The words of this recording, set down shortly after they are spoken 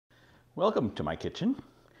Welcome to my kitchen.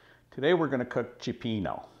 Today we're going to cook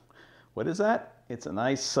ciopinno. What is that? It's a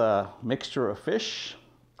nice mixture of fish,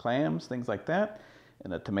 clams, things like that,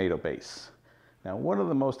 and a tomato base. Now, one of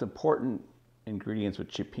the most important ingredients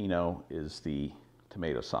with ciopinno is the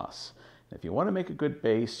tomato sauce. If you want to make a good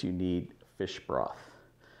base, you need fish broth.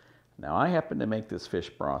 Now, I happened to make this fish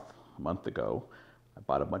broth a month ago. I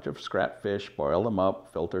bought a bunch of scrap fish, boiled them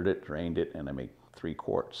up, filtered it, drained it, and I made 3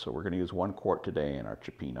 quarts. So we're going to use 1 quart today in our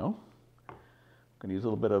ciopinno. I'm going to use a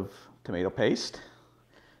little bit of tomato paste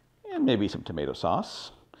and maybe some tomato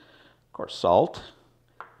sauce. Of course, salt,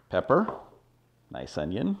 pepper, nice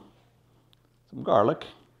onion, some garlic,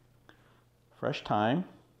 fresh thyme,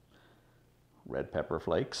 red pepper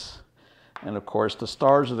flakes, and of course the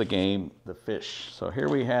stars of the game, the fish. So here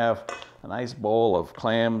we have a nice bowl of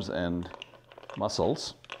clams and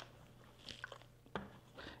mussels.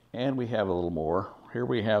 And we have a little more. Here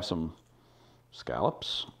we have some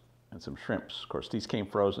scallops and some shrimps. Of course, these came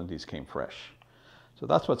frozen, these came fresh. So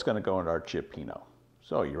that's what's going to go into our ciopinno.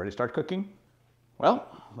 So, you ready to start cooking? Well,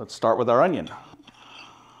 let's start with our onion.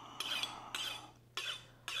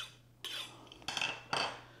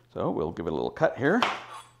 So we'll give it a little cut here,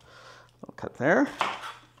 a little cut there,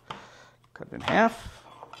 cut it in half,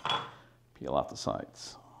 peel off the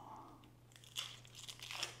sides.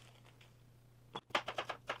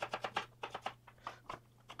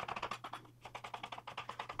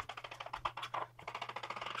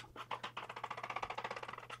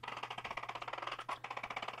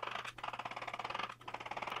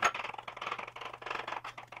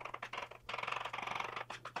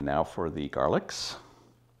 Now for the garlics.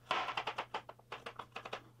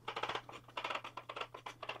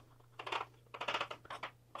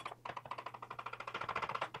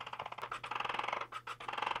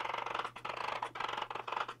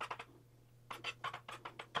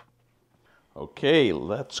 Okay,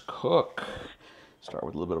 let's cook. Start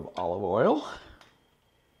with a little bit of olive oil.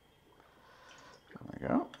 There we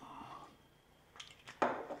go.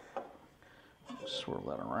 Swirl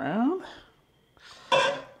that around.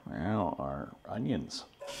 Now our onions.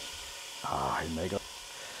 Here they go.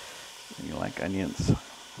 You like onions.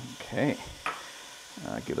 Okay.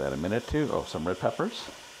 Give that a minute too. Oh, some red peppers.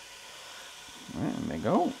 And there they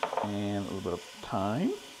go. And a little bit of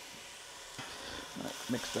thyme.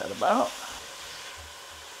 Mix that about.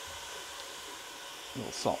 A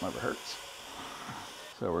little salt never hurts.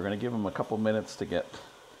 So we're going to give them a couple minutes to get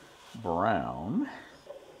brown.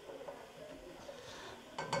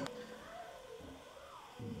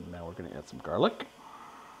 Now we're going to add some garlic.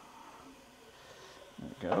 There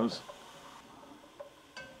it goes.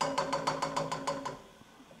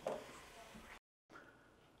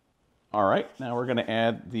 All right, now we're going to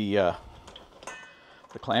add the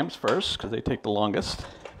clams first because they take the longest.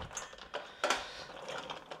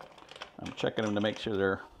 I'm checking them to make sure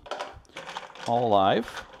they're all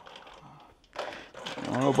alive.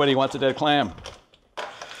 Nobody wants a dead clam.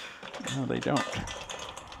 No, they don't.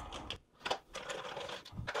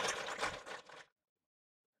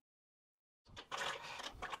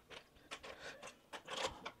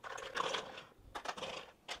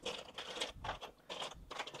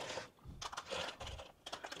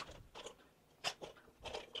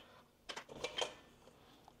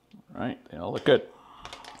 All right, they all look good.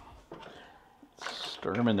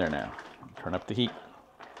 Stir them in there now. Turn up the heat.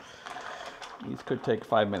 These could take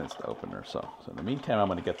 5 minutes to open or so. So in the meantime, I'm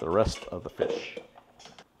going to get the rest of the fish.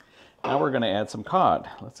 Now we're going to add some cod.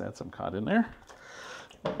 Let's add some cod in there.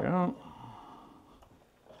 There we go.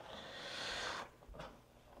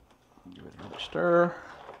 Give it another stir.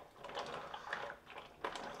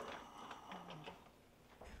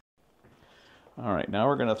 All right, now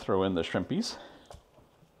we're going to throw in the shrimpies.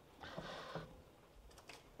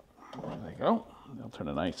 There they go. They'll turn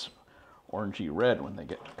a nice orangey red when they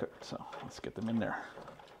get cooked, so let's get them in there.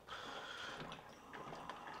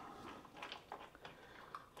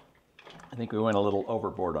 I think we went a little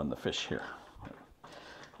overboard on the fish here.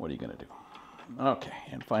 What are you going to do? Okay,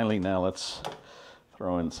 and finally now let's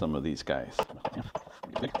throw in some of these guys.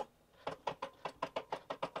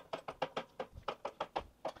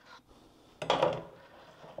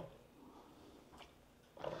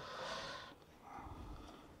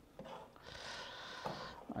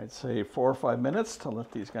 I'd say 4 or 5 minutes to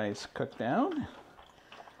let these guys cook down,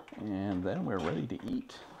 and then we're ready to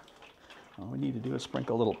eat. All we need to do is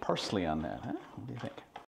sprinkle a little parsley on that, huh? What do you think?